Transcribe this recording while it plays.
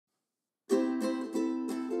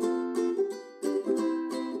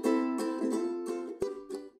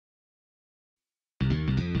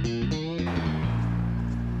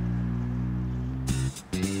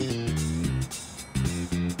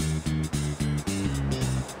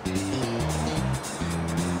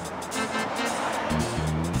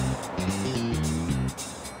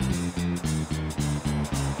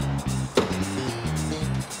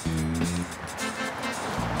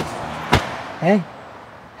Hey,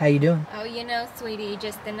 how you doing? Oh, you know, sweetie,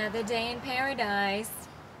 just another day in paradise.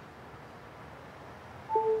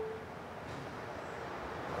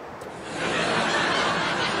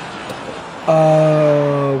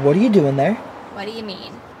 What are you doing there? What do you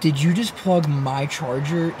mean? Did you just plug my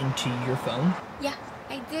charger into your phone? Yeah,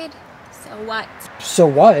 I did. So what? So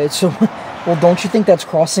what? Well, don't you think that's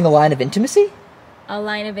crossing a line of intimacy? A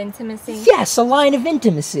line of intimacy? Yes, a line of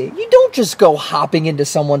intimacy. You don't just go hopping into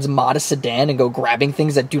someone's modest sedan and go grabbing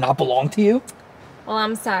things that do not belong to you. Well,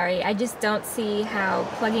 I'm sorry. I just don't see how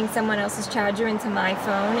plugging someone else's charger into my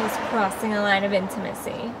phone is crossing a line of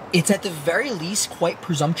intimacy. It's at the very least quite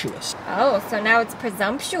presumptuous. Oh, so now it's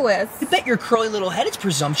presumptuous. You bet your curly little head it's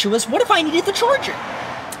presumptuous. What if I needed the charger?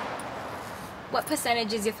 What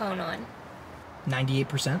percentage is your phone on?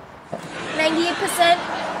 98%.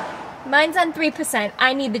 98%? Mine's on 3%.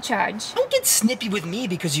 I need the charge. Don't get snippy with me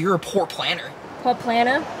because you're a poor planner. Poor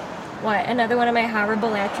planner? What, another one of my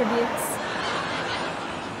horrible attributes?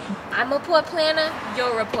 I'm a poor planner,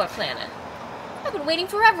 you're a poor planner. I've been waiting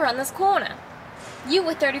forever on this corner. You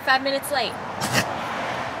were 35 minutes late.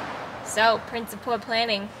 So, Prince of Poor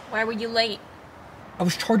Planning, why were you late? I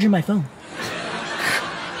was charging my phone.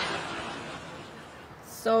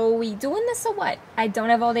 So, we doing this or what? I don't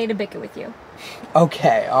have all day to bicker with you.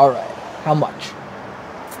 Okay, alright. How much?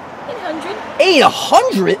 800.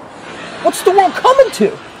 800? What's the world coming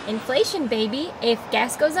to? Inflation, baby. If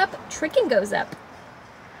gas goes up, tricking goes up.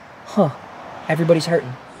 Huh. Everybody's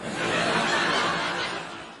hurting.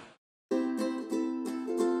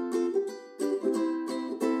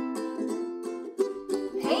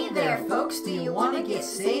 Hey there, folks, do you want to get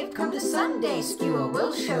saved? Come to Sunday Skewl.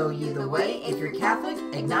 We'll show you the way if you're Catholic,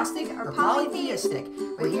 agnostic, or polytheistic.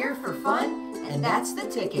 We're here for fun, and that's the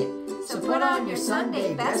ticket. So put on your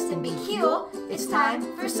Sunday best and be cool. It's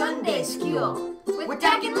time for Sunday Skewl with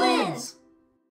Dak and Liz.